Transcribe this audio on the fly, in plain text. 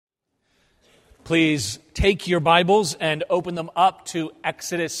Please take your Bibles and open them up to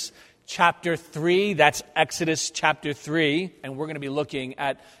Exodus chapter 3. That's Exodus chapter 3. And we're going to be looking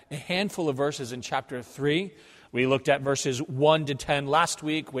at a handful of verses in chapter 3. We looked at verses 1 to 10 last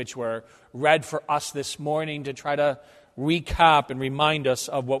week, which were read for us this morning to try to recap and remind us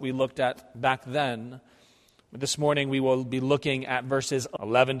of what we looked at back then. But this morning we will be looking at verses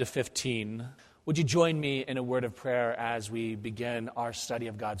 11 to 15. Would you join me in a word of prayer as we begin our study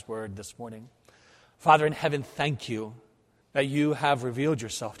of God's Word this morning? Father in heaven, thank you that you have revealed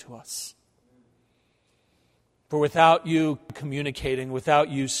yourself to us. For without you communicating, without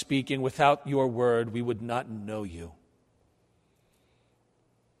you speaking, without your word, we would not know you.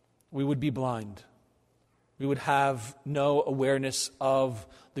 We would be blind. We would have no awareness of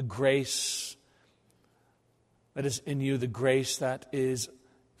the grace that is in you, the grace that is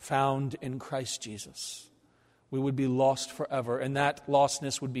found in Christ Jesus. We would be lost forever, and that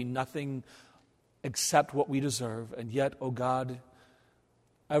lostness would be nothing except what we deserve. And yet, oh God,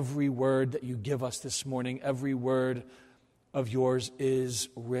 every word that you give us this morning, every word of yours is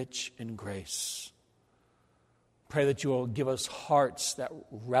rich in grace. Pray that you will give us hearts that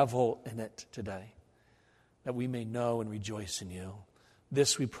revel in it today, that we may know and rejoice in you.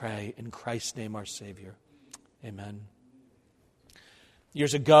 This we pray in Christ's name, our Savior. Amen.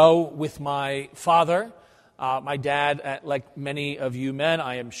 Years ago, with my father, my dad, like many of you men,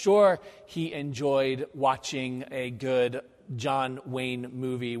 I am sure, he enjoyed watching a good John Wayne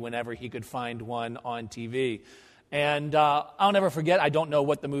movie whenever he could find one on TV. And I'll never forget, I don't know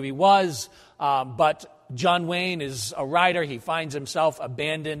what the movie was, but John Wayne is a writer. He finds himself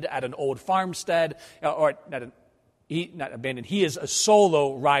abandoned at an old farmstead, not abandoned. He is a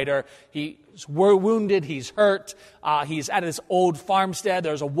solo rider. He's wounded. He's hurt. He's at this old farmstead.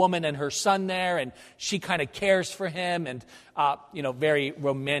 There's a woman and her son there, and she kind of cares for him, and very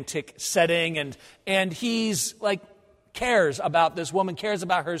romantic setting. And he's like cares about this woman, cares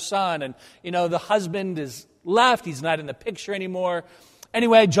about her son, and the husband is left. He's not in the picture anymore.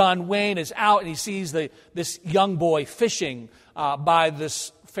 Anyway, John Wayne is out, and he sees this young boy fishing by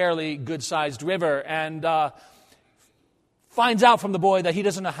this fairly good-sized river, and finds out from the boy that he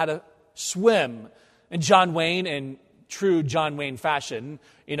doesn't know how to swim. And John Wayne, in true John Wayne fashion,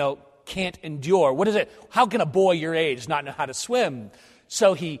 can't endure. What is it? How can a boy your age not know how to swim?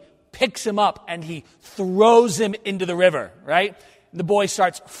 So he picks him up and he throws him into the river, right? The boy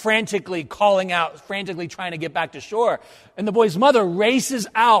starts frantically calling out, frantically trying to get back to shore. And the boy's mother races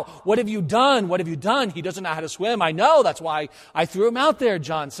out. What have you done? What have you done? He doesn't know how to swim. I know. That's why I threw him out there,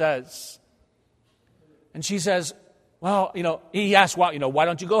 John says. And she says, well, he asks, why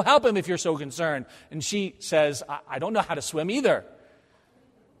don't you go help him if you're so concerned? And she says, I don't know how to swim either.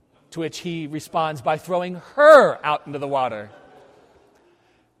 To which he responds by throwing her out into the water.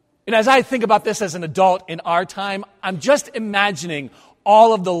 And as I think about this as an adult in our time, I'm just imagining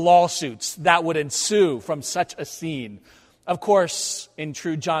all of the lawsuits that would ensue from such a scene. Of course, in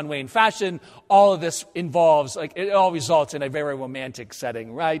true John Wayne fashion, all of this it all results in a very romantic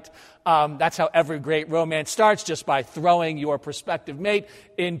setting, right? That's how every great romance starts, just by throwing your prospective mate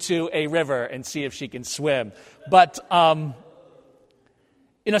into a river and see if she can swim. But, some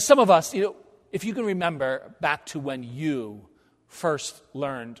of us, if you can remember back to when you first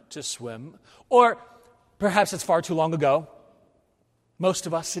learned to swim, or perhaps it's far too long ago. Most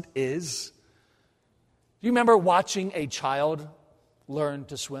of us, it is. Do you remember watching a child learn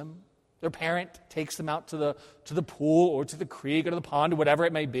to swim? Their parent takes them out to the pool or to the creek or to the pond or whatever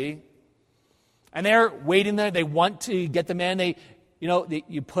it may be. And they're waiting there. They want to get them in.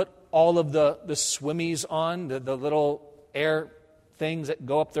 You put all of the swimmies on, the little air things that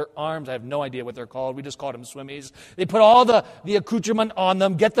go up their arms. I have no idea what they're called. We just called them swimmies. They put all the accoutrement on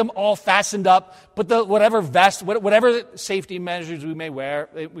them, get them all fastened up, put the whatever vest, whatever safety measures we might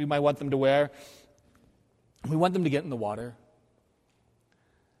want them to wear. We want them to get in the water.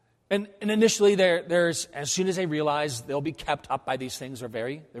 And initially, there's as soon as they realize they'll be kept up by these things, they're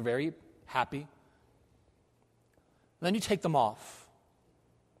very happy. And then you take them off.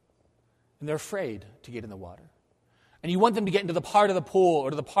 And they're afraid to get in the water. And you want them to get into the part of the pool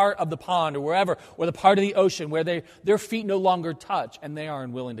or to the part of the pond or wherever, or the part of the ocean where their feet no longer touch, and they are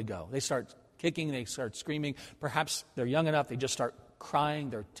unwilling to go. They start kicking, they start screaming. Perhaps they're young enough, they just start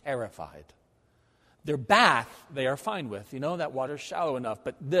crying, they're terrified. Their bath, they are fine with. That water's shallow enough.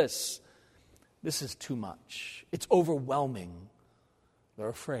 But this is too much. It's overwhelming. They're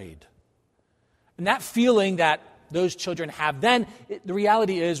afraid. And that feeling that those children have then, the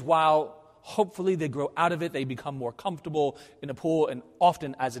reality is, while hopefully they grow out of it, they become more comfortable in a pool, and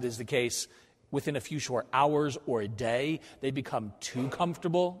often, as it is the case, within a few short hours or a day, they become too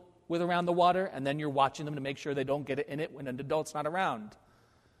comfortable with around the water, and then you're watching them to make sure they don't get it in it when an adult's not around.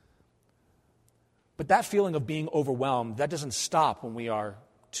 But that feeling of being overwhelmed, that doesn't stop when we are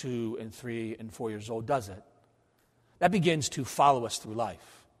 2 and 3 and 4 years old, does it? That begins to follow us through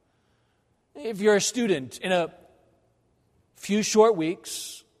life. If you're a student, in a few short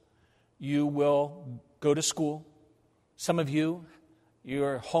weeks, you will go to school. Some of you,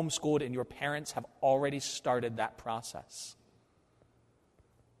 you're homeschooled and your parents have already started that process.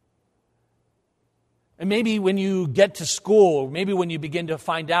 And maybe when you get to school, maybe when you begin to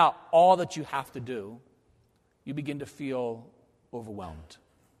find out all that you have to do, you begin to feel overwhelmed.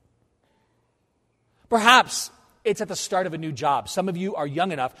 Perhaps it's at the start of a new job. Some of you are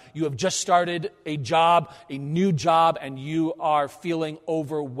young enough, you have just started a job, a new job, and you are feeling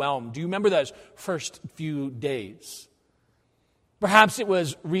overwhelmed. Do you remember those first few days? Perhaps it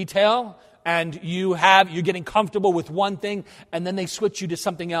was retail, and you're getting comfortable with one thing, and then they switch you to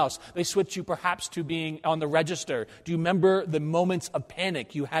something else. They switch you perhaps to being on the register. Do you remember the moments of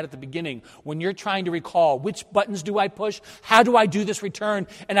panic you had at the beginning when you're trying to recall, which buttons do I push? How do I do this return?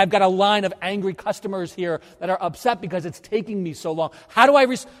 And I've got a line of angry customers here that are upset because it's taking me so long. How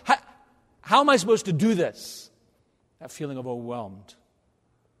am I supposed to do this? That feeling of overwhelmed.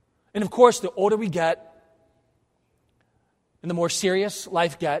 And of course, the older we get, and the more serious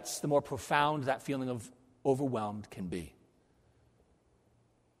life gets, the more profound that feeling of overwhelmed can be.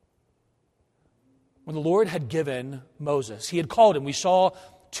 When the Lord had given Moses, he had called him. We saw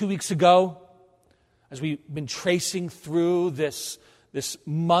 2 weeks ago, as we've been tracing through this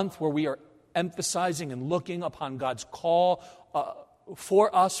month where we are emphasizing and looking upon God's call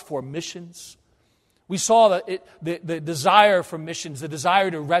for us for missions. We saw that the desire for missions, the desire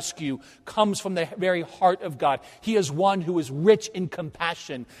to rescue, comes from the very heart of God. He is one who is rich in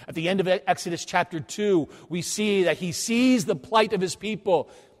compassion. At the end of Exodus chapter 2, we see that he sees the plight of his people.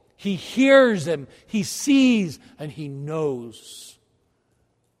 He hears them, he sees, and he knows.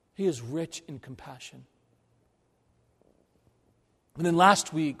 He is rich in compassion. And then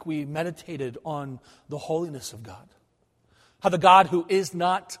last week, we meditated on the holiness of God. How the God who is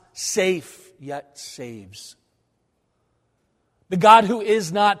not safe yet saves. The God who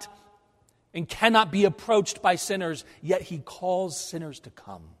is not and cannot be approached by sinners, yet he calls sinners to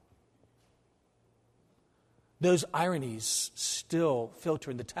come. Those ironies still filter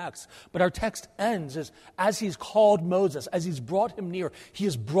in the text. But our text ends as he's called Moses, as he's brought him near, he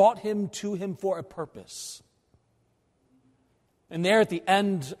has brought him to him for a purpose. And there at the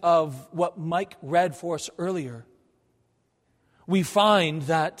end of what Mike read for us earlier, we find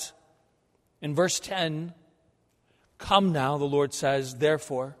that in verse 10, "Come now," the Lord says,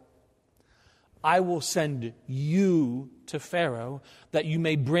 "therefore, I will send you to Pharaoh, that you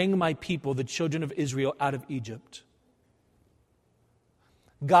may bring my people, the children of Israel, out of Egypt."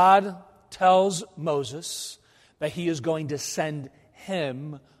 God tells Moses that he is going to send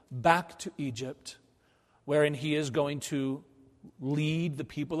him back to Egypt, wherein he is going to lead the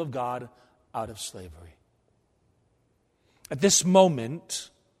people of God out of slavery. At this moment,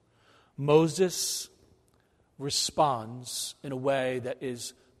 Moses responds in a way that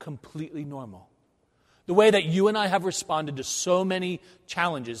is completely normal. The way that you and I have responded to so many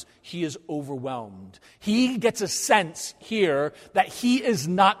challenges, he is overwhelmed. He gets a sense here that he is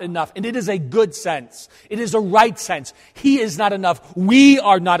not enough, and it is a good sense. It is a right sense. He is not enough. We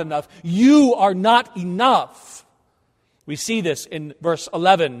are not enough. You are not enough. We see this in verse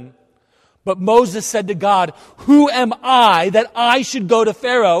 11. But Moses said to God, "Who am I that I should go to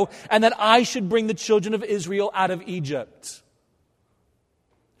Pharaoh and that I should bring the children of Israel out of Egypt?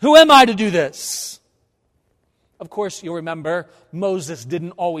 Who am I to do this?" Of course, you'll remember, Moses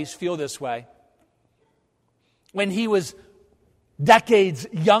didn't always feel this way. When he was decades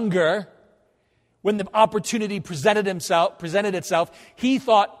younger, when the opportunity presented itself, he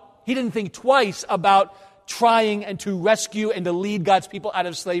didn't think twice about trying and to rescue and to lead God's people out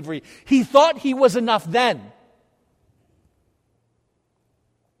of slavery. He thought he was enough then.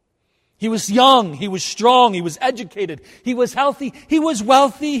 He was young, he was strong, he was educated, he was healthy, he was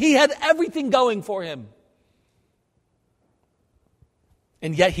wealthy, he had everything going for him.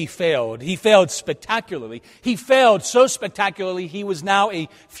 And yet he failed. He failed spectacularly. He failed so spectacularly he was now a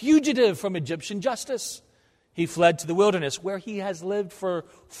fugitive from Egyptian justice. He fled to the wilderness where he has lived for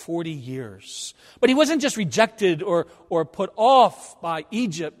 40 years. But he wasn't just rejected or put off by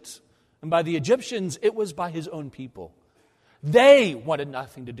Egypt and by the Egyptians. It was by his own people. They wanted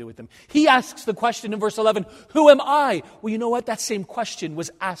nothing to do with him. He asks the question in verse 11, "Who am I?" Well, you know what? That same question was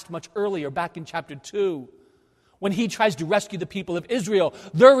asked much earlier, back in chapter 2. When he tries to rescue the people of Israel,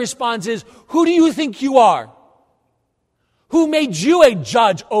 their response is, "Who do you think you are? Who made you a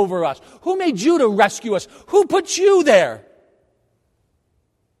judge over us? Who made you to rescue us? Who put you there?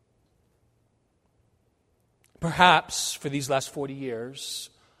 Perhaps for these last 40 years,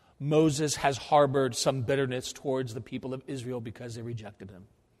 Moses has harbored some bitterness towards the people of Israel because they rejected him.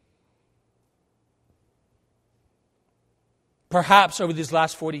 Perhaps over these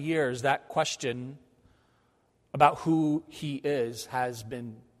last 40 years, that question about who he is has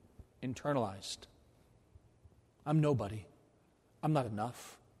been internalized. I'm nobody. I'm not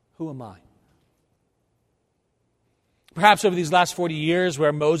enough. Who am I? Perhaps over these last 40 years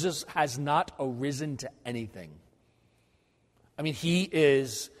where Moses has not arisen to anything. I mean, he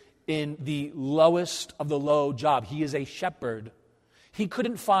is in the lowest of the low job. He is a shepherd. He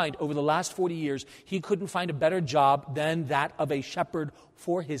couldn't find, over the last 40 years, he couldn't find a better job than that of a shepherd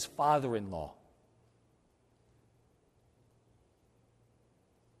for his father-in-law.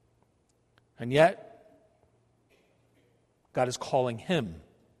 And yet, God is calling him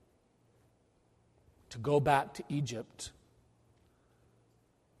to go back to Egypt,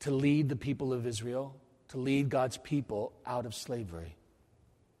 to lead the people of Israel, to lead God's people out of slavery.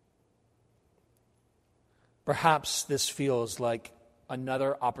 Perhaps this feels like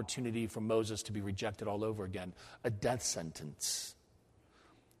another opportunity for Moses to be rejected all over again, a death sentence.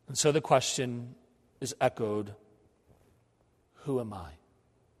 And so the question is echoed, who am I?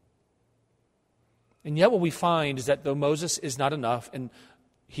 And yet what we find is that though Moses is not enough and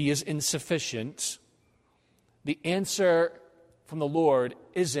he is insufficient, the answer from the Lord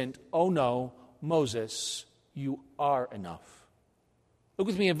isn't, oh no, Moses, you are enough. Look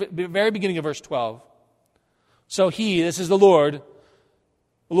with me at the very beginning of verse 12. So he, this is the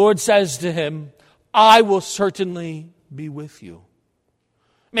Lord says to him, I will certainly be with you.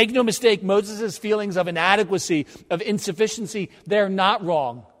 Make no mistake, Moses' feelings of inadequacy, of insufficiency, they're not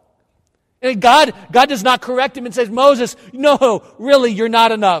wrong. And God does not correct him and says, Moses, no, really, you're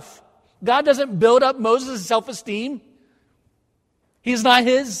not enough. God doesn't build up Moses' self-esteem. He's not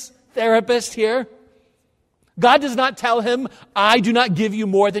his therapist here. God does not tell him, I do not give you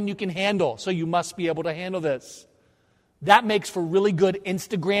more than you can handle, so you must be able to handle this. That makes for really good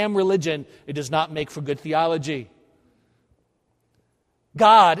Instagram religion. It does not make for good theology.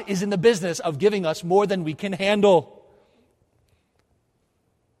 God is in the business of giving us more than we can handle.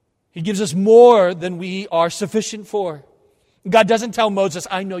 He gives us more than we are sufficient for. God doesn't tell Moses,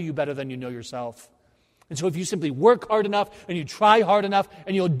 I know you better than you know yourself. And so if you simply work hard enough and you try hard enough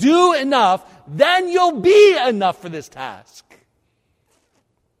and you'll do enough, then you'll be enough for this task.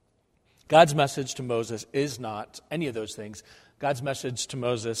 God's message to Moses is not any of those things. God's message to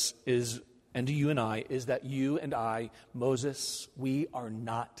Moses is, and to you and I, is that you and I, Moses, we are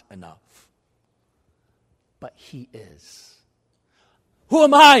not enough. But he is. Who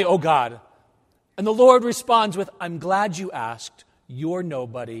am I, O God? And the Lord responds with, I'm glad you asked. You're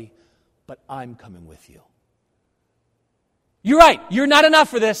nobody, but I'm coming with you. You're right. You're not enough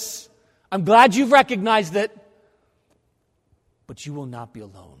for this. I'm glad you've recognized it. But you will not be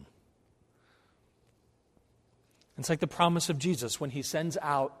alone. It's like the promise of Jesus when he sends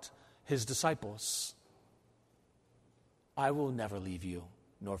out his disciples. I will never leave you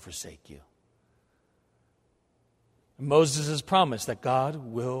nor forsake you. Moses' promise that God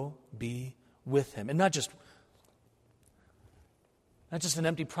will be with him. And not just an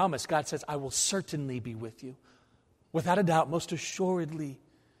empty promise. God says, I will certainly be with you. Without a doubt, most assuredly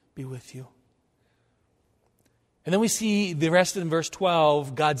be with you. And then we see the rest in verse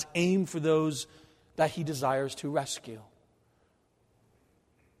 12, God's aim for those that he desires to rescue.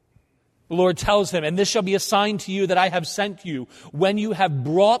 The Lord tells him, and this shall be a sign to you that I have sent you. When you have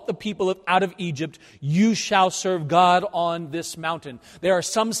brought the people out of Egypt, you shall serve God on this mountain. There are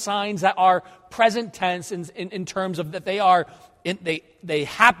some signs that are present tense in terms of that they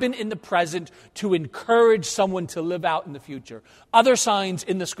happen in the present to encourage someone to live out in the future. Other signs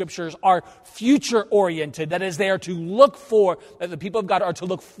in the scriptures are future-oriented. That is, they are to look for, that the people of God are to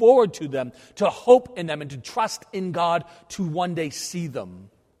look forward to them, to hope in them, and to trust in God to one day see them.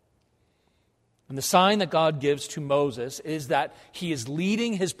 And the sign that God gives to Moses is that he is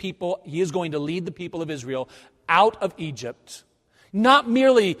leading his people, he is going to lead the people of Israel out of Egypt, not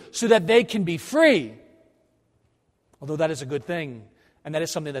merely so that they can be free, although that is a good thing, and that is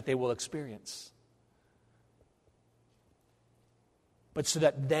something that they will experience, but so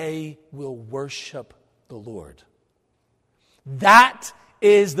that they will worship the Lord. That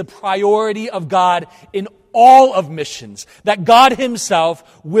is the priority of God in all of missions, that God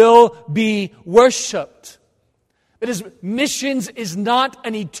himself will be worshipped. That is, missions is not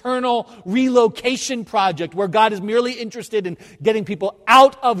an eternal relocation project where God is merely interested in getting people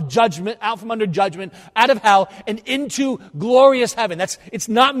out of judgment, out from under judgment, out of hell, and into glorious heaven. It's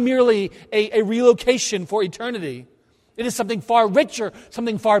not merely a relocation for eternity. It is something far richer,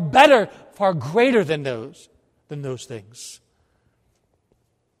 something far better, far greater than those things.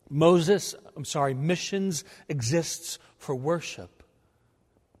 Missions exists for worship.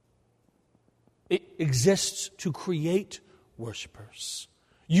 It exists to create worshipers.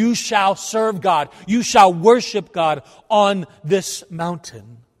 You shall serve God. You shall worship God on this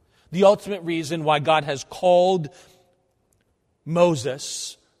mountain. The ultimate reason why God has called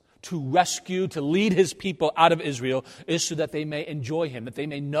Moses to rescue, to lead his people out of Israel is so that they may enjoy him, that they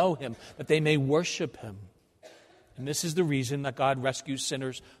may know him, that they may worship him. And this is the reason that God rescues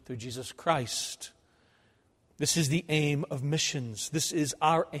sinners through Jesus Christ. This is the aim of missions. This is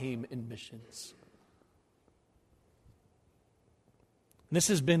our aim in missions. This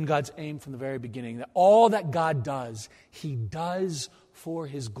has been God's aim from the very beginning, that all that God does, He does for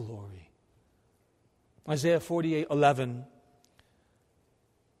His glory. Isaiah 48:11,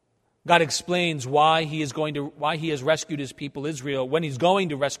 God explains why He has rescued His people Israel. When He's going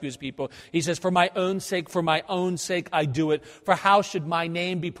to rescue His people, He says, for my own sake I do it. For how should my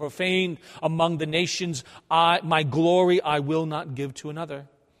name be profaned among the nations? My glory I will not give to another.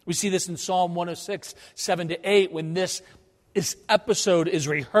 We see this in Psalm 106, 7-8, when this episode is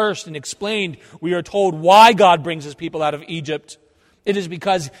rehearsed and explained. We are told why God brings His people out of Egypt. It is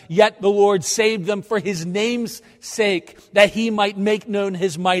because yet the Lord saved them for His name's sake, that He might make known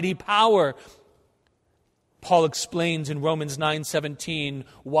His mighty power. Paul explains in Romans 9:17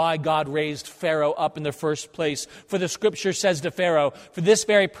 why God raised Pharaoh up in the first place. For the Scripture says to Pharaoh, for this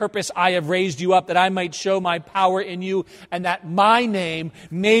very purpose I have raised you up, that I might show my power in you, and that my name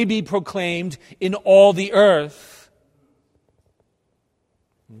may be proclaimed in all the earth.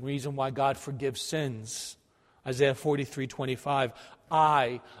 The reason why God forgives sins. Isaiah 43:25.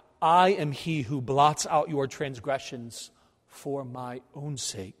 I am He who blots out your transgressions for my own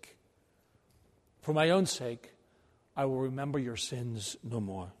sake. For my own sake, I will remember your sins no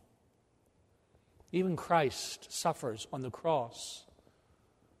more. Even Christ suffers on the cross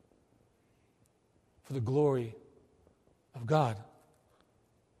for the glory of God.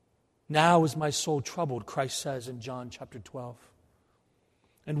 Now is my soul troubled, Christ says in John chapter 12.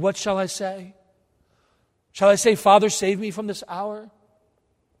 And what shall I say? Shall I say, Father, save me from this hour?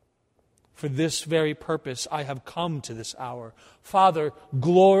 For this very purpose I have come to this hour. Father,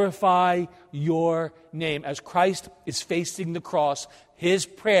 glorify your name. As Christ is facing the cross, His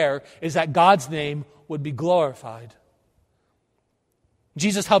prayer is that God's name would be glorified.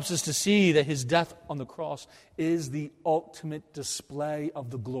 Jesus helps us to see that His death on the cross is the ultimate display of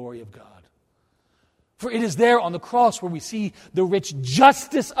the glory of God. For it is there on the cross where we see the rich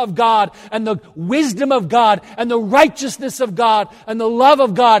justice of God and the wisdom of God and the righteousness of God and the love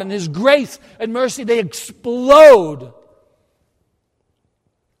of God and His grace and mercy. They explode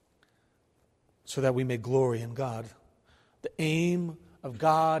so that we may glory in God. The aim of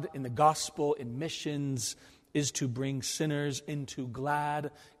God in the gospel, in missions, is to bring sinners into glad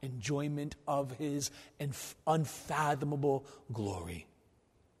enjoyment of His unfathomable glory.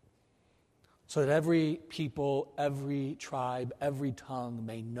 So that every people, every tribe, every tongue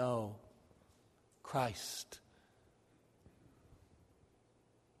may know Christ.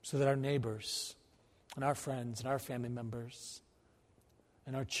 So that our neighbors and our friends and our family members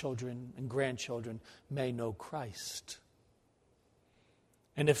and our children and grandchildren may know Christ.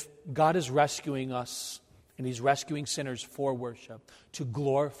 And if God is rescuing us, and He's rescuing sinners for worship, to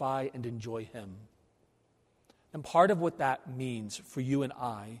glorify and enjoy Him. And part of what that means for you and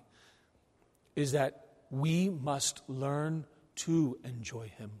I is that we must learn to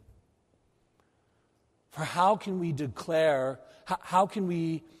enjoy Him. For how can we declare, how can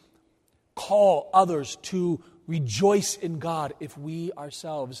we call others to rejoice in God if we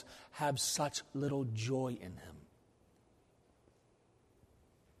ourselves have such little joy in Him?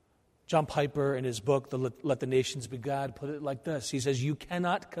 John Piper, in his book, Let the Nations Be Glad, put it like this. He says, you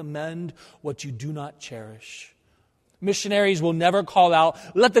cannot commend what you do not cherish. Missionaries will never call out,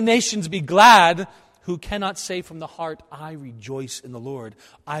 let the nations be glad, who cannot say from the heart, I rejoice in the Lord.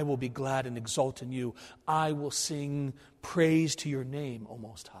 I will be glad and exult in you. I will sing praise to your name, O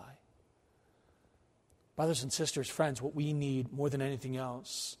Most High. Brothers and sisters, friends, what we need more than anything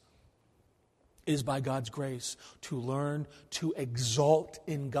else is by God's grace to learn to exalt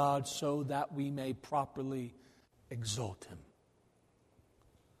in God so that we may properly exalt Him.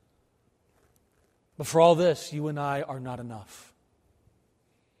 But for all this, you and I are not enough.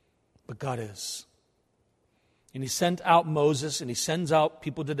 But God is. And he sent out Moses, and he sends out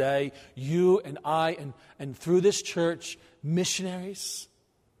people today, you and I, and through this church, missionaries,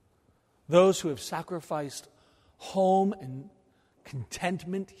 those who have sacrificed home and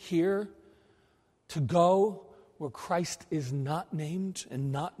contentment here to go where Christ is not named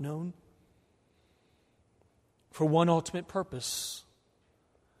and not known, for one ultimate purpose: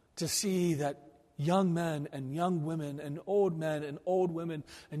 to see that young men and young women and old men and old women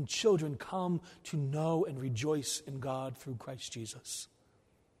and children come to know and rejoice in God through Christ Jesus.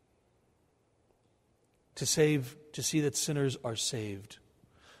 To see that sinners are saved.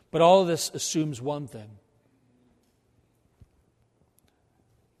 But all of this assumes one thing.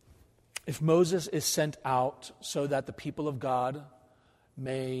 If Moses is sent out so that the people of God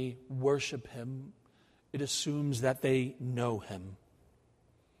may worship him, it assumes that they know him.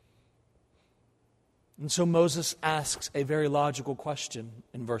 And so Moses asks a very logical question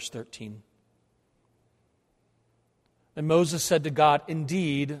in verse 13. And Moses said to God,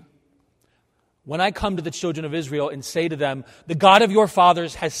 "Indeed, when I come to the children of Israel and say to them, 'The God of your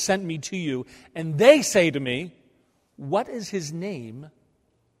fathers has sent me to you,' and they say to me, 'What is his name?'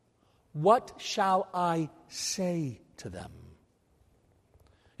 what shall I say to them?"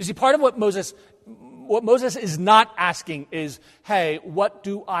 You see, part of what Moses is not asking is, "Hey, what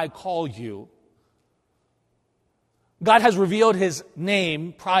do I call you?" God has revealed his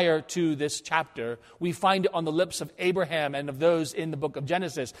name prior to this chapter. We find it on the lips of Abraham and of those in the book of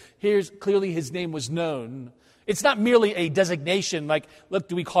Genesis. Here's clearly his name was known. It's not merely a designation like, look,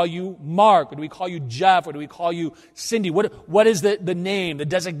 do we call you Mark, or do we call you Jeff, or do we call you Cindy? What is the name, the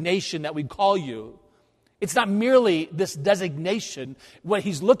designation that we call you? It's not merely this designation. What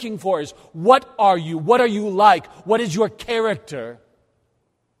he's looking for is, what are you? What are you like? What is your character?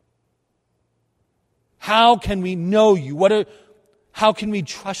 How can we know you? How can we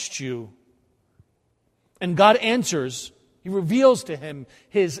trust you? And God answers. He reveals to him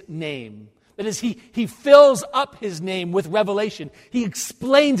his name. That is, he fills up his name with revelation. He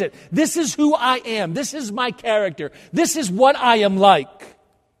explains it. This is who I am. This is my character. This is what I am like.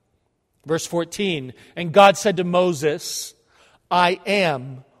 Verse 14, and God said to Moses, "I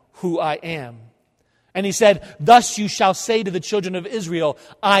am who I am." And he said, "Thus you shall say to the children of Israel,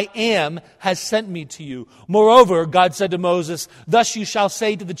 'I am has sent me to you.' Moreover, God said to Moses, 'Thus you shall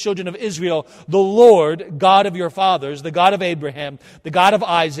say to the children of Israel, the Lord, God of your fathers, the God of Abraham, the God of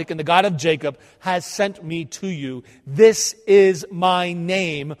Isaac, and the God of Jacob, has sent me to you. This is my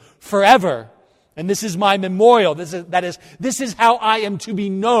name forever. And this is my memorial.'" This is how I am to be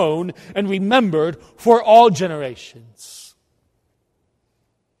known and remembered for all generations.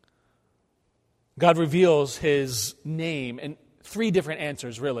 God reveals his name in three different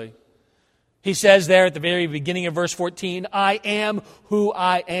answers, really. He says there at the very beginning of verse 14, "I am who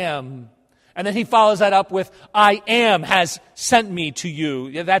I am." And then he follows that up with, "I am has sent me to you."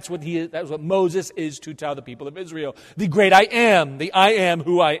 Yeah, that's what Moses is to tell the people of Israel. The great I am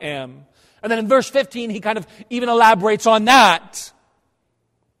who I am. And then in verse 15, he kind of even elaborates on that.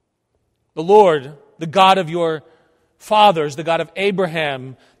 "The Lord, the God of your fathers, the God of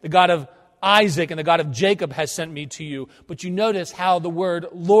Abraham, the God of Isaac, and the God of Jacob has sent me to you." But you notice how the word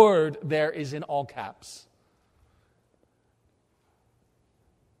Lord there is in all caps.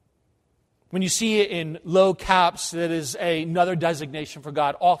 When you see it in low caps, that is another designation for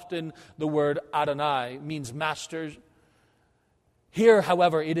God. Often the word Adonai means master. Here,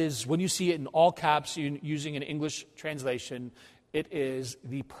 however, it is, when you see it in all caps, using an English translation, it is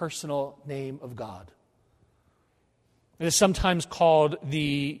the personal name of God. It is sometimes called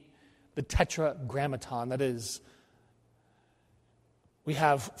the tetragrammaton. That is, we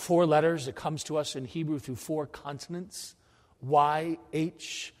have four letters. It comes to us in Hebrew through four consonants.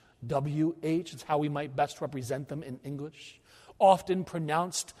 YHWH. It's how we might best represent them in English. Often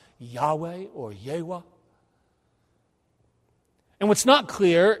pronounced Yahweh or Yehweh. And what's not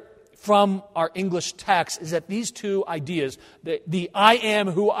clear from our English text is that these two ideas, the I am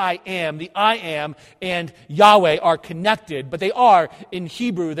who I am, the I am and Yahweh are connected, but they are, in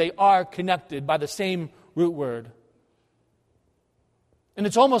Hebrew, they are connected by the same root word. And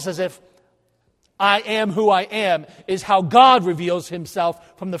it's almost as if I am who I am is how God reveals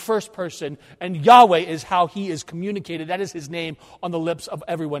himself from the first person, and Yahweh is how he is communicated. That is his name on the lips of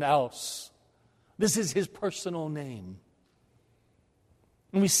everyone else. This is his personal name.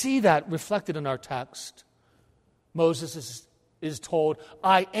 And we see that reflected in our text. Moses is told,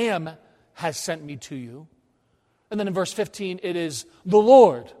 "I am has sent me to you." And then in verse 15, it is, "The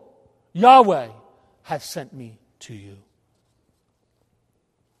Lord, Yahweh, has sent me to you."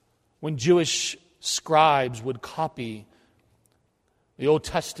 When Jewish scribes would copy the Old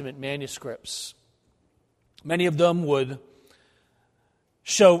Testament manuscripts, Many of them would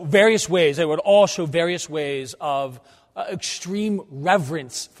show various ways, they would all show various ways of extreme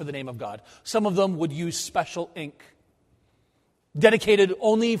reverence for the name of God. Some of them would use special ink, dedicated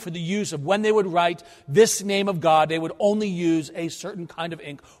only for the use of when they would write this name of God, they would only use a certain kind of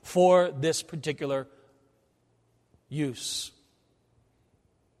ink for this particular use.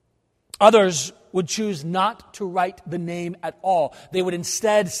 Others would choose not to write the name at all. They would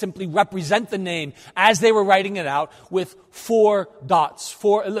instead simply represent the name as they were writing it out with 4 dots,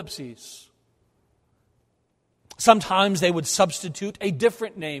 4 ellipses. Sometimes they would substitute a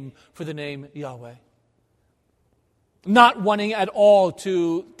different name for the name Yahweh. Not wanting at all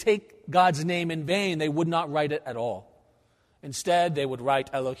to take God's name in vain, they would not write it at all. Instead, they would write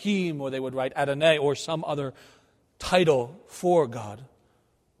Elohim, or they would write Adonai, or some other title for God.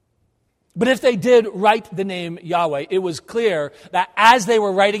 But if they did write the name Yahweh, it was clear that as they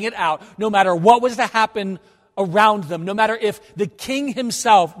were writing it out, no matter what was to happen around them, no matter if the king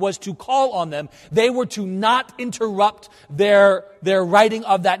himself was to call on them, they were to not interrupt their writing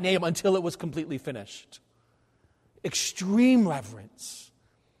of that name until it was completely finished. Extreme reverence.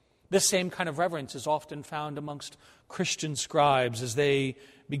 This same kind of reverence is often found amongst Christian scribes as they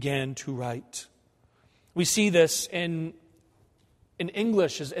began to write. We see this in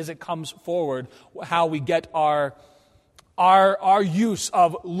English as it comes forward, how we get our use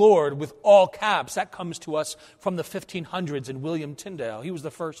of Lord with all caps. That comes to us from the 1500s in William Tyndale. He was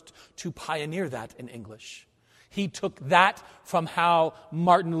the first to pioneer that in English. He took that from how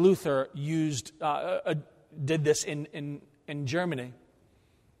Martin Luther did this in Germany.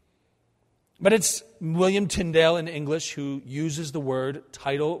 But it's William Tyndale in English who uses the word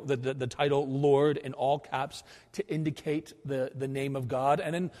title, the title Lord in all caps to indicate the name of God.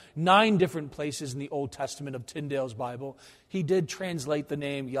 And in 9 different places in the Old Testament of Tyndale's Bible, he did translate the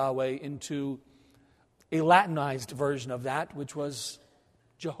name Yahweh into a Latinized version of that, which was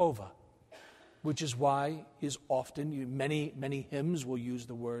Jehovah. Which is why many hymns will use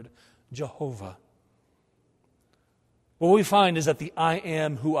the word Jehovah. What we find is that the I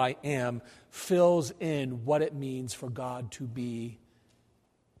am who I am fills in what it means for God to be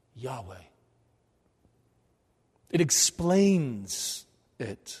Yahweh. It explains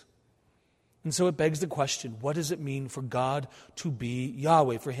it. And so it begs the question, what does it mean for God to be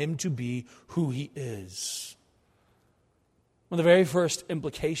Yahweh, for Him to be who He is? Well, the very first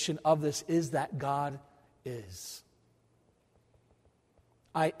implication of this is that God is.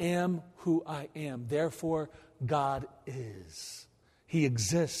 I am who I am. Therefore, God is. He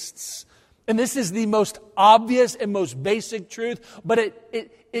exists. And this is the most obvious and most basic truth, but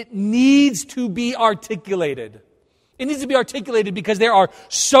it needs to be articulated. It needs to be articulated because there are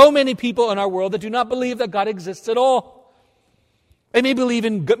so many people in our world that do not believe that God exists at all. They may believe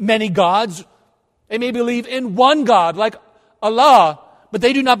in many gods. They may believe in one God, like Allah, but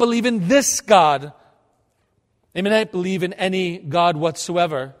they do not believe in this God. They may not believe in any God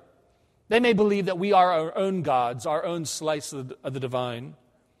whatsoever. They may believe that we are our own gods, our own slice of the divine.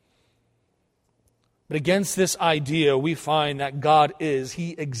 But against this idea, we find that God is,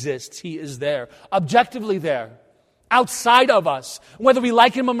 He exists, He is there, objectively there, outside of us. Whether we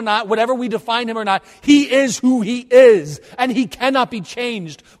like Him or not, whatever we define Him or not, He is who He is, and He cannot be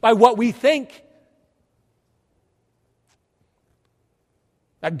changed by what we think.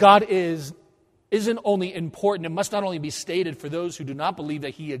 That God isn't only important, it must not only be stated for those who do not believe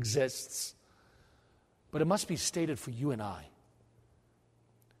that He exists, but it must be stated for you and I.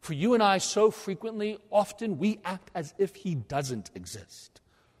 For you and I, so frequently, often we act as if He doesn't exist.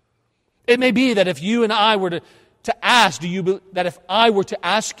 It may be that if you and I were to ask, that if I were to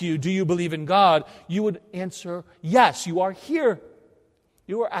ask you, do you believe in God? You would answer, yes, you are here.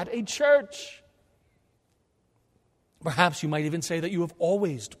 You are at a church. Perhaps you might even say that you have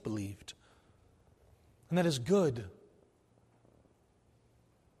always believed. And that is good.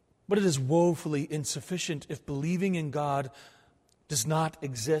 But it is woefully insufficient if believing in God does not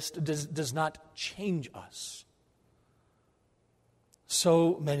exist, does not change us.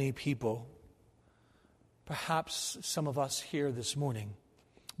 So many people, perhaps some of us here this morning,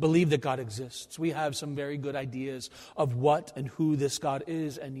 believe that God exists. We have some very good ideas of what and who this God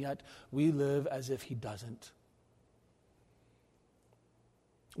is, and yet we live as if He doesn't.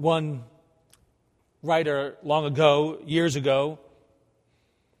 One writer long ago, years ago,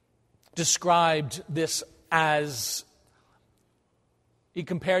 described this as, he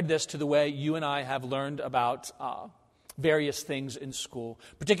compared this to the way you and I have learned about various things in school.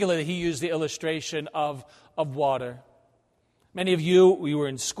 Particularly, he used the illustration of water. Many of you were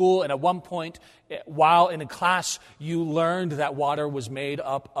in school, and at one point, while in a class, you learned that water was made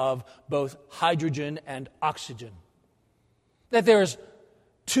up of both hydrogen and oxygen. That there's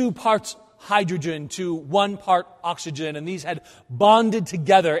 2 parts hydrogen to 1 part oxygen, and these had bonded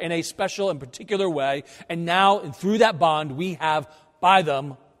together in a special and particular way, and now, and through that bond, we have by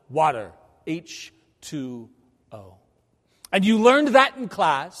them water, H2O. And you learned that in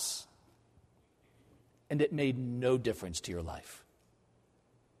class, and it made no difference to your life.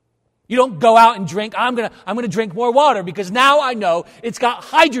 You don't go out and drink, I'm going to drink more water because now I know it's got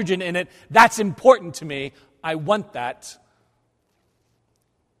hydrogen in it. That's important to me. I want that.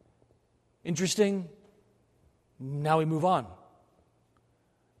 Interesting. Now we move on.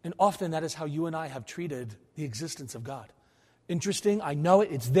 And often that is how you and I have treated the existence of God. Interesting. I know it.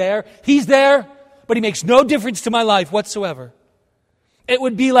 It's there. He's there, but he makes no difference to my life whatsoever. It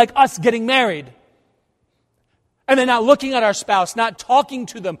would be like us getting married. And then not looking at our spouse, not talking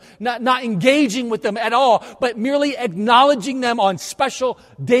to them, not engaging with them at all, but merely acknowledging them on special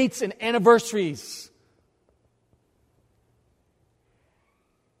dates and anniversaries.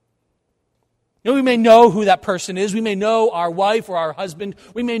 You know, we may know who that person is. We may know our wife or our husband.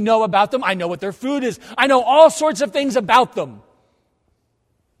 We may know about them. I know what their food is. I know all sorts of things about them.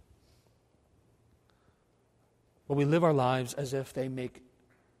 But we live our lives as if they make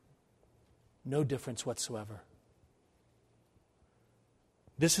no difference whatsoever.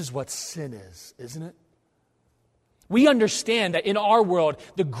 This is what sin is, isn't it? We understand that in our world,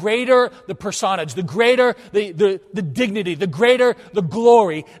 the greater the personage, the greater the dignity, the greater the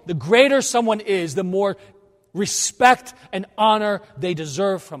glory, the greater someone is, the more respect and honor they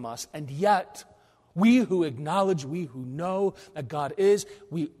deserve from us. And yet, we who acknowledge, we who know that God is,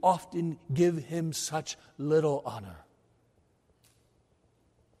 we often give him such little honor.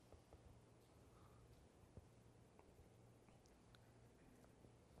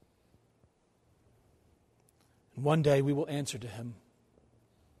 One day we will answer to him,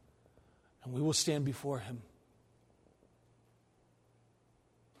 and we will stand before him.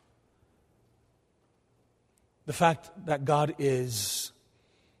 The fact that God is,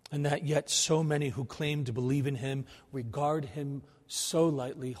 and that yet so many who claim to believe in him regard him so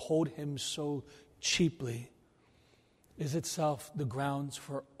lightly, hold him so cheaply, is itself the grounds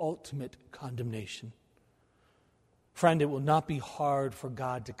for ultimate condemnation. Friend, it will not be hard for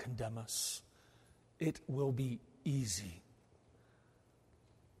God to condemn us. It will be easy.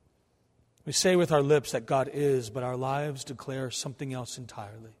 We say with our lips that God is, but our lives declare something else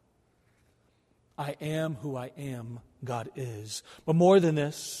entirely. I am who I am, God is. But more than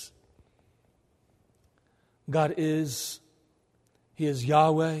this, God is, he is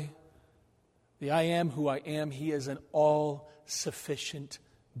Yahweh. The I am who I am, he is an all-sufficient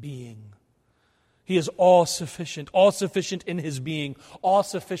being. He is all-sufficient in his being,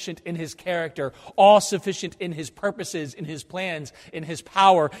 all-sufficient in his character, all-sufficient in his purposes, in his plans, in his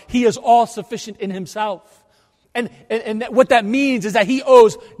power. He is all-sufficient in himself. And what that means is that he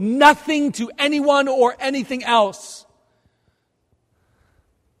owes nothing to anyone or anything else.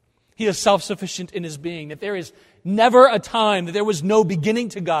 He is self-sufficient in his being, that there is never a time that there was no beginning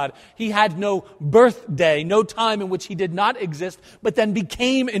to God. He had no birthday, no time in which he did not exist, but then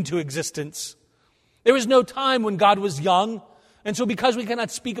became into existence. There was no time when God was young. And so because we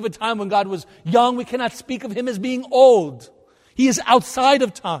cannot speak of a time when God was young, we cannot speak of him as being old. He is outside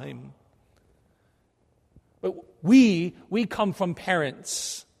of time. But we come from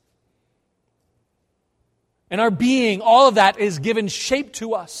parents. And our being, all of that is given shape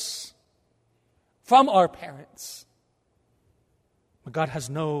to us from our parents. But God has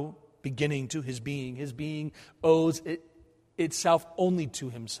no beginning to his being. His being owes itself only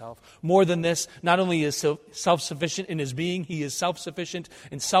to himself. More than this, not only is self-sufficient in his being, he is self-sufficient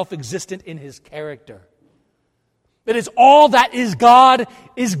and self-existent in his character. That is all that is God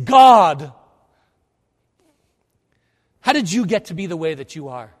is God. How did you get to be the way that you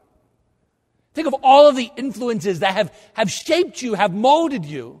are? Think of all of the influences that have shaped you, have molded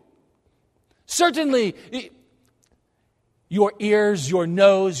you. Certainly, your ears, your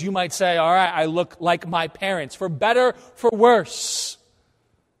nose, you might say, all right, I look like my parents, for better, for worse.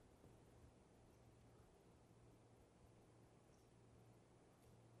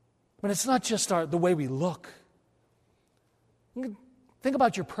 But it's not just the way we look. Think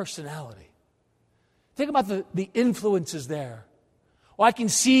about your personality. Think about the influences there. Well, I can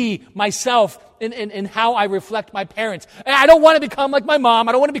see myself in how I reflect my parents. And I don't want to become like my mom.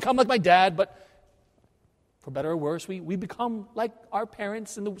 I don't want to become like my dad, but for better or worse, we become like our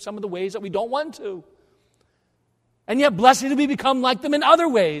parents in some of the ways that we don't want to. And yet, blessed do we become like them in other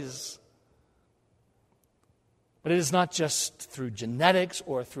ways. But it is not just through genetics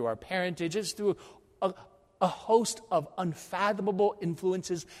or through our parentage. It's through a host of unfathomable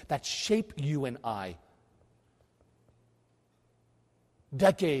influences that shape you and I.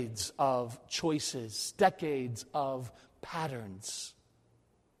 Decades of choices, decades of patterns.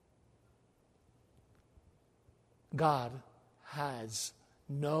 God has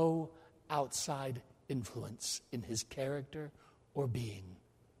no outside influence in his character or being.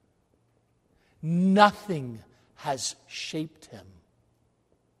 Nothing has shaped him.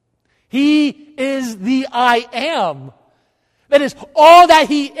 He is the I am. That is, all that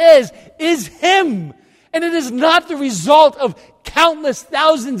he is him. And it is not the result of countless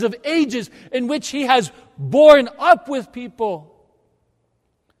thousands of ages in which he has borne up with people.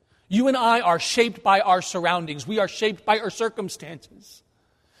 You and I are shaped by our surroundings. We are shaped by our circumstances.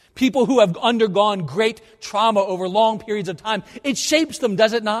 People who have undergone great trauma over long periods of time, it shapes them,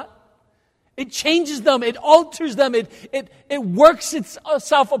 does it not? It changes them, it alters them, it works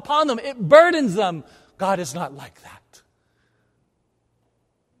itself upon them, it burdens them. God is not like that.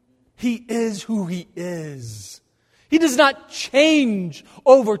 He is who he is. He does not change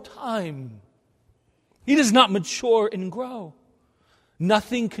over time. He does not mature and grow.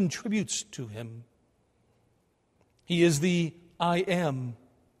 Nothing contributes to him. He is the I am.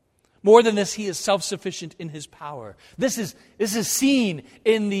 More than this, he is self-sufficient in his power. This is seen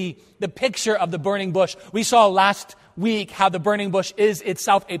in the picture of the burning bush. We saw last week how the burning bush is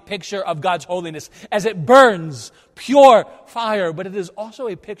itself a picture of God's holiness as it burns pure fire, but it is also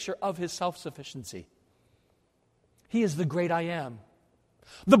a picture of his self-sufficiency. He is the great I am.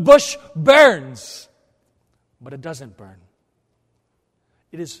 The bush burns, but it doesn't burn.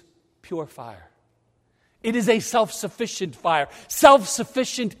 It is pure fire. It is a self-sufficient fire,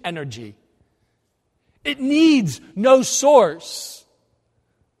 self-sufficient energy. It needs no source.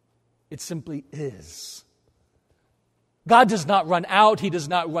 It simply is. God does not run out. He does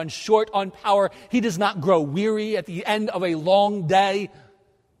not run short on power. He does not grow weary at the end of a long day.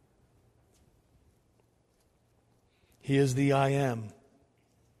 He is the I am.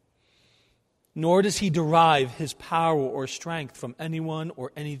 Nor does he derive his power or strength from anyone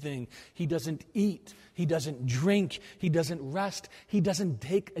or anything. He doesn't eat. He doesn't drink. He doesn't rest. He doesn't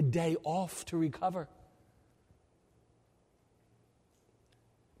take a day off to recover.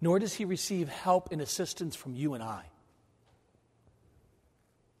 Nor does he receive help and assistance from you and I.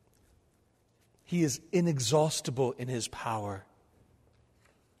 He is inexhaustible in his power.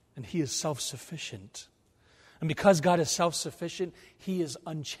 And he is self-sufficient. And because God is self-sufficient, he is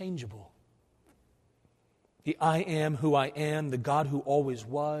unchangeable. The I am who I am, the God who always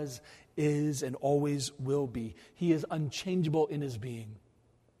was, is, and always will be. He is unchangeable in his being.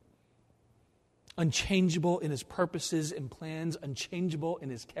 Unchangeable in his purposes and plans, unchangeable in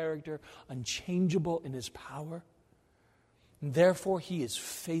his character, unchangeable in his power. And therefore, he is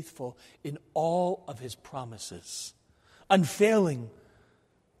faithful in all of his promises, unfailing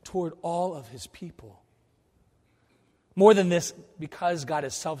toward all of his people. More than this, because God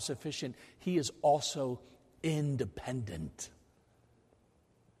is self-sufficient, he is also independent.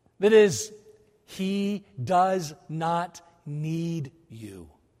 That is, he does not need you.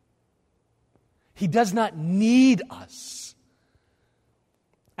 He does not need us.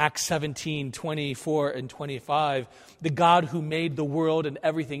 Acts 17, 24 and 25, the God who made the world and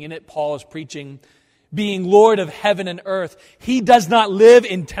everything in it, Paul is preaching, being Lord of heaven and earth, he does not live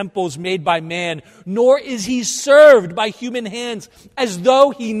in temples made by man, nor is he served by human hands as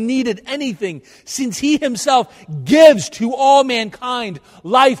though he needed anything, since he himself gives to all mankind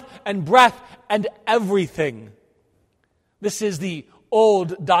life and breath and everything. This is the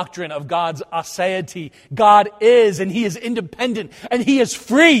old doctrine of God's aseity. God is, and he is independent, and he is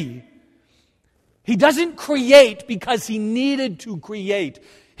free. He doesn't create because he needed to create.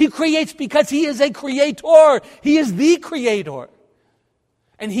 He creates because he is a creator. He is the creator.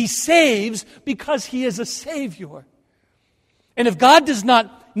 And he saves because he is a savior. And if God does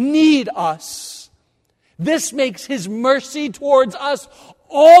not need us, this makes his mercy towards us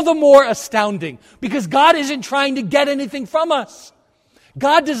all the more astounding, because God isn't trying to get anything from us.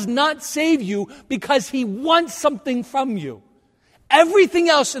 God does not save you because he wants something from you. Everything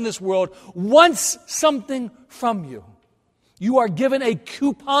else in this world wants something from you. You are given a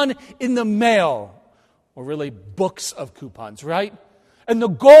coupon in the mail, or really books of coupons, right? And the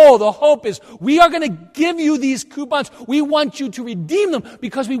goal, the hope is we are going to give you these coupons. We want you to redeem them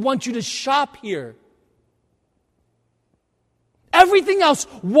because we want you to shop here. Everything else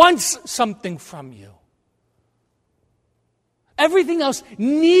wants something from you. Everything else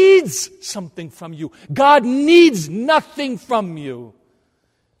needs something from you. God needs nothing from you.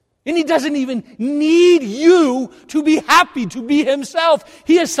 And He doesn't even need you to be happy, to be Himself.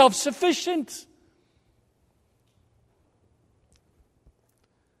 He is self-sufficient.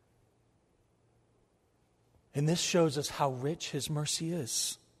 And this shows us how rich His mercy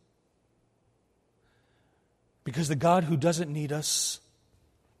is. Because the God who doesn't need us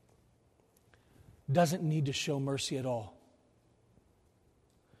doesn't need to show mercy at all.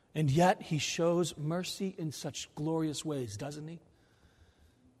 And yet He shows mercy in such glorious ways, doesn't He?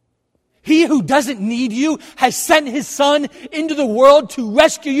 He who doesn't need you has sent His Son into the world to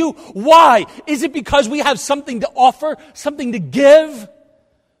rescue you. Why? Is it because we have something to offer, something to give?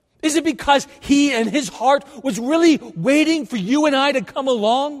 Is it because He and His heart was really waiting for you and I to come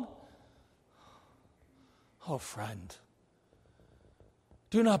along? Oh, friend,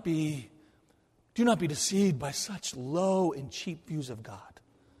 do not be deceived by such low and cheap views of God.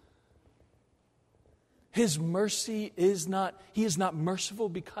 His mercy is not, He is not merciful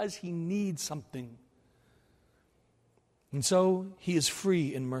because He needs something. And so He is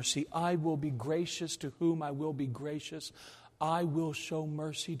free in mercy. I will be gracious to whom I will be gracious. I will show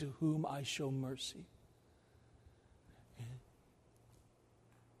mercy to whom I show mercy.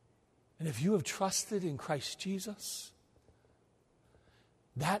 And if you have trusted in Christ Jesus,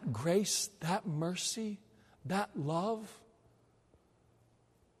 that grace, that mercy, that love,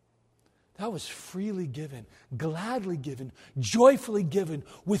 that was freely given, gladly given, joyfully given,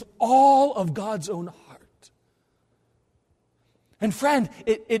 with all of God's own heart. And friend,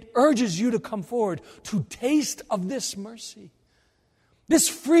 it urges you to come forward to taste of this mercy, this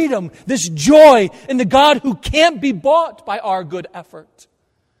freedom, this joy in the God who can't be bought by our good effort.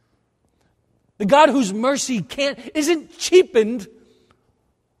 The God whose mercy isn't cheapened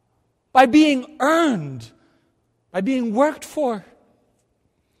by being earned, by being worked for.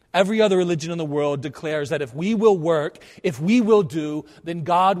 Every other religion in the world declares that if we will work, if we will do, then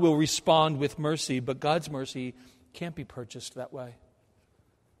God will respond with mercy. But God's mercy can't be purchased that way.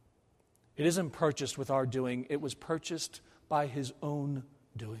 It isn't purchased with our doing. It was purchased by His own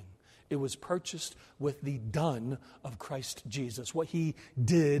doing. It was purchased with the done of Christ Jesus, what He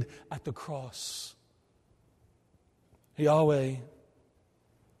did at the cross. Yahweh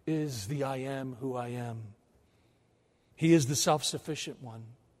is the I am who I am. He is the self-sufficient one.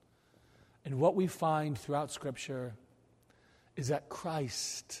 And what we find throughout Scripture is that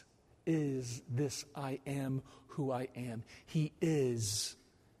Christ is this I am who I am. He is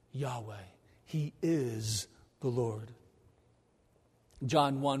Yahweh. He is the Lord.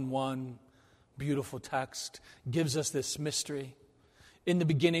 John 1:1, beautiful text, gives us this mystery. In the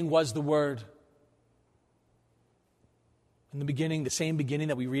beginning was the Word. In the beginning, the same beginning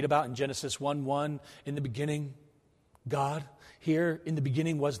that we read about in Genesis 1:1, in the beginning, God. Here, in the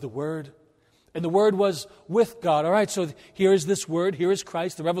beginning was the Word. And the Word was with God. All right, so here is this Word. Here is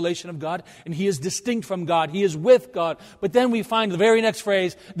Christ, the revelation of God. And He is distinct from God. He is with God. But then we find the very next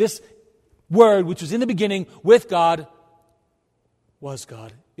phrase, this Word, which was in the beginning with God, was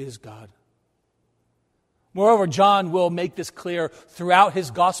God, is God. Moreover, John will make this clear throughout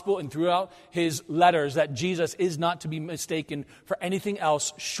his gospel and throughout his letters that Jesus is not to be mistaken for anything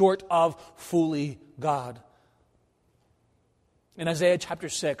else short of fully God. In Isaiah chapter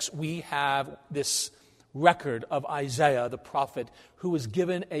 6, we have this record of Isaiah, the prophet, who was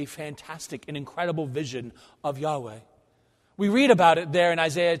given a fantastic and incredible vision of Yahweh. We read about it there in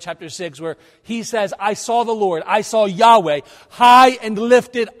Isaiah chapter 6 where he says, I saw the Lord, I saw Yahweh, high and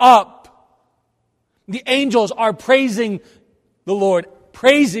lifted up. The angels are praising the Lord,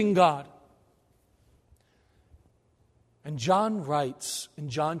 praising God. And John writes in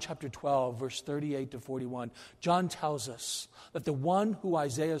John chapter 12, verse 38 to 41, John tells us that the one who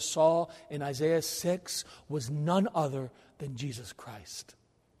Isaiah saw in Isaiah 6 was none other than Jesus Christ.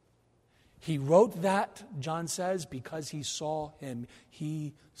 He wrote that, John says, because he saw Him.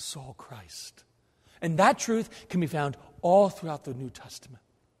 He saw Christ. And that truth can be found all throughout the New Testament.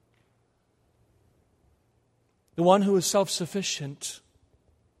 The one who is self-sufficient,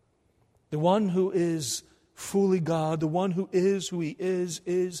 the one who is fully God, the one who is who He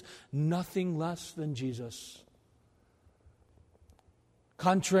is nothing less than Jesus.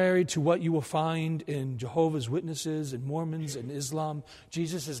 Contrary to what you will find in Jehovah's Witnesses and Mormons and Islam,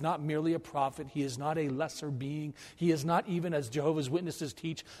 Jesus is not merely a prophet. He is not a lesser being. He is not even, as Jehovah's Witnesses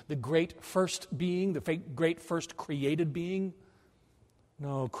teach, the great first being, the great first created being.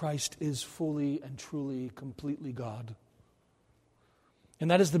 No, Christ is fully and truly, completely God. And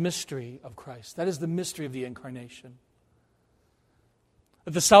that is the mystery of Christ. That is the mystery of the incarnation.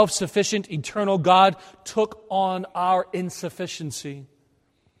 That the self-sufficient, eternal God took on our insufficiency.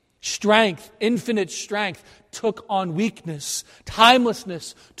 Strength, infinite strength, took on weakness.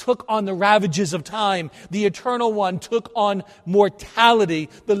 Timelessness took on the ravages of time. The Eternal One took on mortality.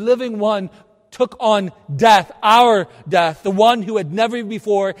 The Living One took on death, our death. The one who had never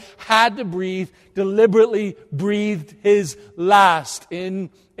before had to breathe, deliberately breathed his last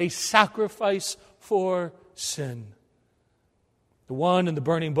in a sacrifice for sin. The one in the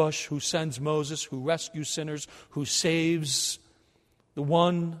burning bush who sends Moses, who rescues sinners, who saves. The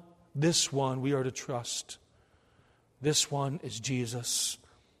one, this one we are to trust. This one is Jesus.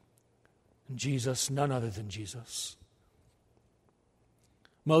 And Jesus, none other than Jesus.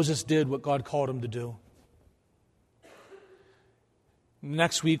 Moses did what God called him to do.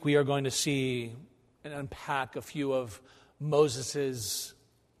 Next week we are going to see and unpack a few of Moses'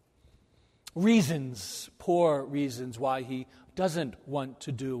 reasons, poor reasons, why he doesn't want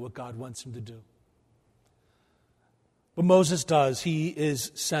to do what God wants him to do. But Moses does. He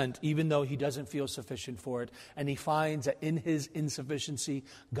is sent, even though he doesn't feel sufficient for it. And he finds that in his insufficiency,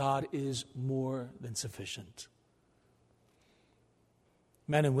 God is more than sufficient.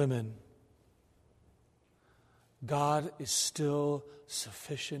 Men and women, God is still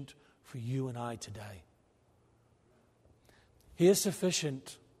sufficient for you and I today. He is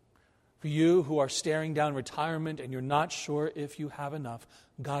sufficient for you who are staring down retirement and you're not sure if you have enough.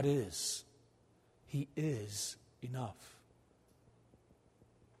 God is. He is enough.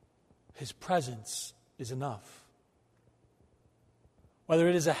 His presence is enough. Whether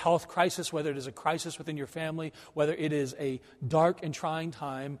it is a health crisis, whether it is a crisis within your family, whether it is a dark and trying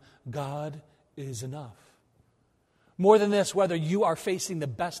time, God is enough. More than this, whether you are facing the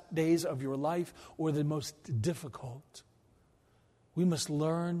best days of your life or the most difficult, we must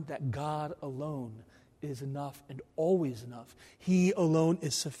learn that God alone is enough and always enough. He alone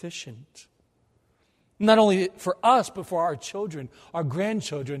is sufficient. Not only for us, but for our children, our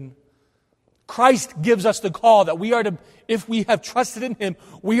grandchildren. Christ gives us the call that we are to, if we have trusted in Him,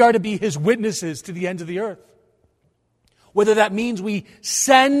 we are to be His witnesses to the ends of the earth. Whether that means we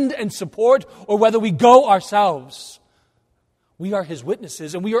send and support or whether we go ourselves, we are His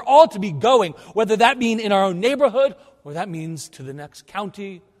witnesses and we are all to be going, whether that mean in our own neighborhood or that means to the next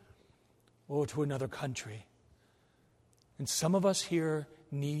county or to another country. And some of us here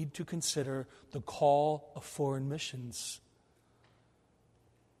need to consider the call of foreign missions.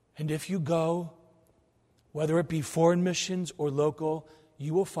 And if you go, whether it be foreign missions or local,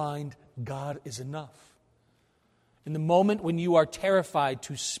 you will find God is enough. In the moment when you are terrified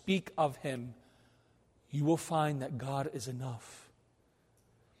to speak of Him, you will find that God is enough.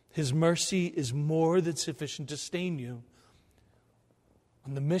 His mercy is more than sufficient to sustain you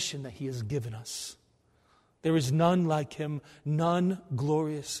on the mission that He has given us. There is none like Him, none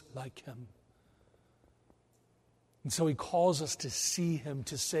glorious like Him. And so He calls us to see Him,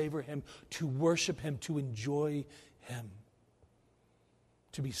 to savor Him, to worship Him, to enjoy Him,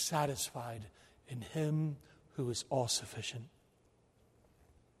 to be satisfied in Him who is all-sufficient.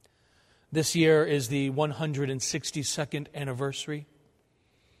 This year is the 162nd anniversary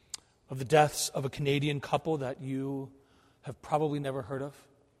of the deaths of a Canadian couple that you have probably never heard of.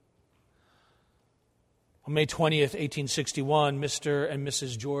 On May 20th, 1861, Mr. and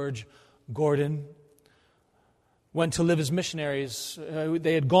Mrs. George Gordon went to live as missionaries.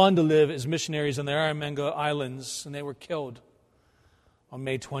 They had gone to live as missionaries on the Erromango Islands, and they were killed on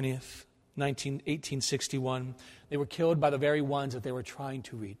May 20th, 1861. They were killed by the very ones that they were trying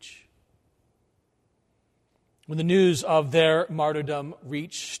to reach. When the news of their martyrdom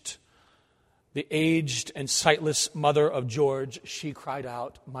reached the aged and sightless mother of George, she cried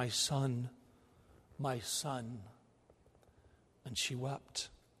out, my son, my son." And she wept.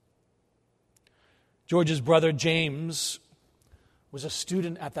 George's brother James was a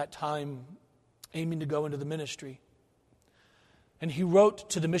student at that time, aiming to go into the ministry. And he wrote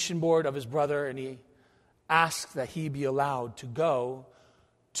to the mission board of his brother and he asked that he be allowed to go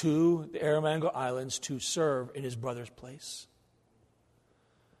to the Erromango Islands to serve in his brother's place.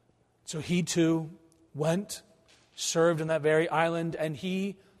 So he too went, served in that very island, and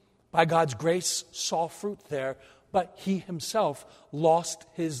he, by God's grace, saw fruit there. But he himself lost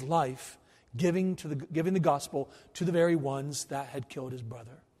his life giving the gospel to the very ones that had killed his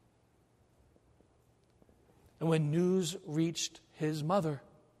brother. And when news reached his mother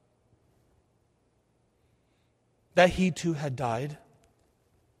that he too had died,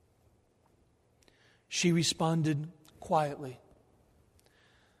 she responded quietly,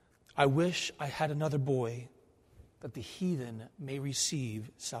 "I wish I had another boy, that the heathen may receive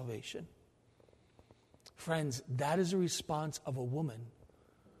salvation." Friends, that is a response of a woman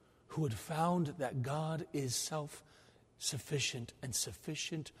who had found that God is self-sufficient and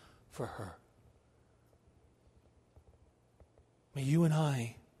sufficient for her. May you and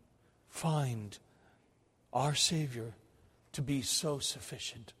I find our Savior to be so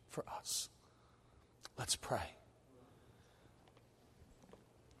sufficient for us. Let's pray.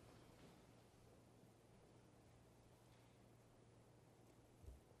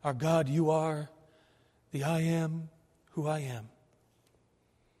 Our God, you are the I am who I am.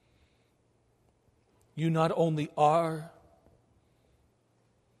 You not only are,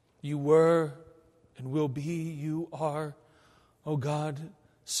 you were and will be, you are, O God,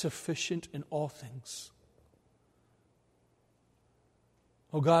 sufficient in all things.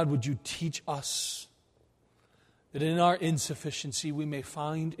 O God, would you teach us that in our insufficiency we may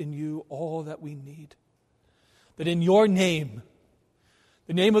find in you all that we need. That in your name,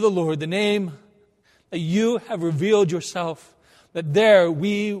 the name of the Lord, the name that you have revealed yourself, that there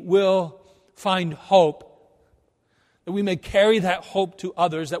we will find hope. That we may carry that hope to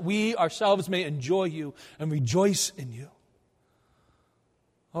others, that we ourselves may enjoy you and rejoice in you.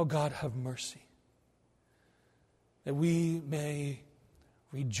 Oh God, have mercy. That we may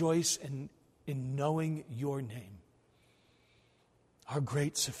rejoice in knowing your name, our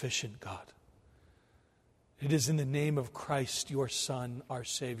great sufficient God. It is in the name of Christ, your Son, our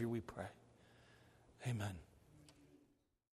Savior, we pray. Amen.